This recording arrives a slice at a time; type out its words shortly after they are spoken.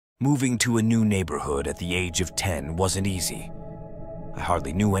Moving to a new neighborhood at the age of 10 wasn't easy. I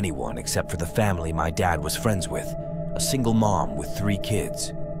hardly knew anyone except for the family my dad was friends with, a single mom with 3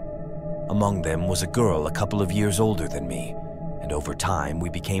 kids. Among them was a girl a couple of years older than me, and over time we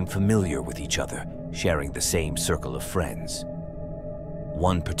became familiar with each other, sharing the same circle of friends.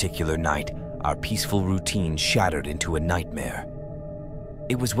 One particular night, our peaceful routine shattered into a nightmare.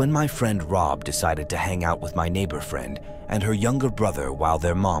 It was when my friend Rob decided to hang out with my neighbor friend and her younger brother while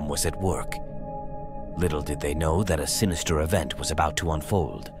their mom was at work. Little did they know that a sinister event was about to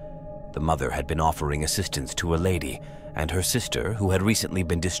unfold. The mother had been offering assistance to a lady, and her sister, who had recently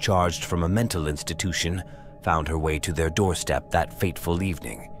been discharged from a mental institution, found her way to their doorstep that fateful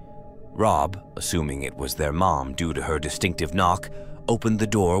evening. Rob, assuming it was their mom due to her distinctive knock, opened the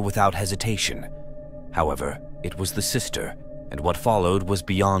door without hesitation. However, it was the sister, and what followed was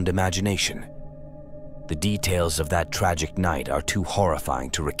beyond imagination. The details of that tragic night are too horrifying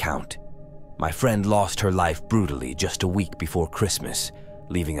to recount. My friend lost her life brutally just a week before Christmas,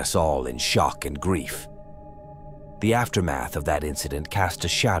 leaving us all in shock and grief. The aftermath of that incident cast a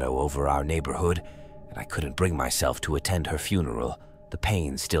shadow over our neighborhood, and I couldn't bring myself to attend her funeral, the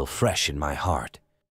pain still fresh in my heart.